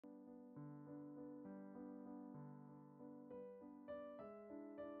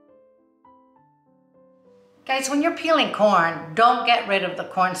Guys, when you're peeling corn, don't get rid of the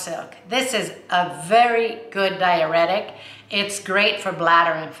corn silk. This is a very good diuretic. It's great for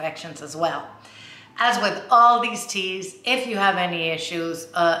bladder infections as well. As with all these teas, if you have any issues,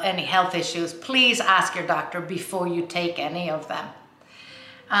 any health issues, please ask your doctor before you take any of them.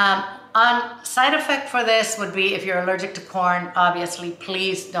 Side effect for this would be if you're allergic to corn, obviously,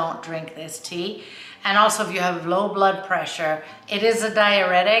 please don't drink this tea. And also if you have low blood pressure, it is a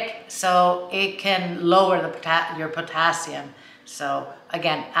diuretic, so it can lower your potassium. So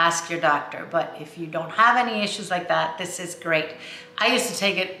again, ask your doctor. But if you don't have any issues like that, this is great. I used to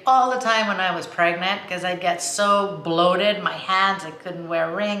take it all the time when I was pregnant because I'd get so bloated. My hands, I couldn't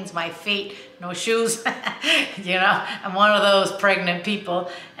wear rings, my feet, no shoes. You know, I'm one of those pregnant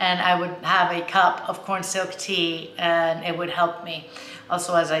people, and I would have a cup of corn silk tea and it would help me.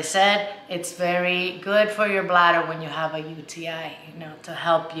 Also, as I said, it's very good for your bladder when you have a UTI, you know, to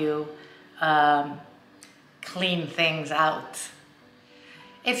help you clean things out.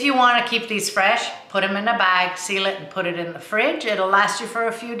 If you want to keep these fresh, put them in a bag, seal it, and put it in the fridge. It'll last you for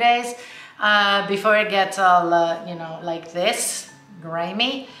a few days before it gets all, you know, like this,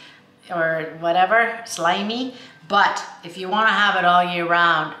 grimy or whatever, slimy. But if you want to have it all year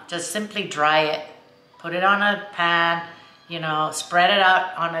round, just simply dry it. Put it on a pan, you know, spread it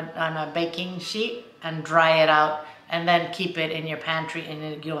out on a baking sheet and dry it out, and then keep it in your pantry,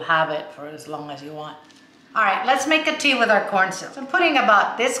 and you'll have it for as long as you want. All right, let's make a tea with our corn silk. So I'm putting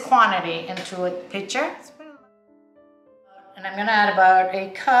about this quantity into a pitcher. And I'm gonna add about a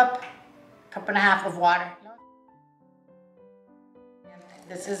cup and a half of water.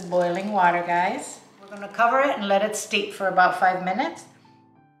 This is boiling water, guys. We're gonna cover it and let it steep for about 5 minutes.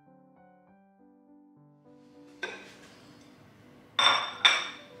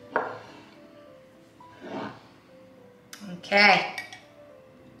 Okay.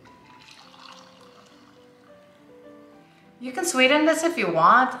 You can sweeten this if you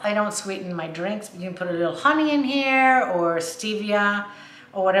want. I don't sweeten my drinks. You can put a little honey in here or stevia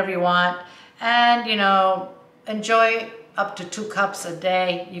or whatever you want. And, you know, enjoy up to 2 cups a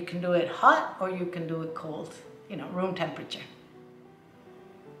day. You can do it hot or you can do it cold, you know, room temperature.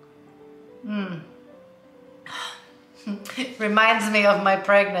 Reminds me of my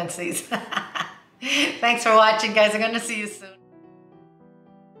pregnancies. Thanks for watching, guys. I'm going to see you soon.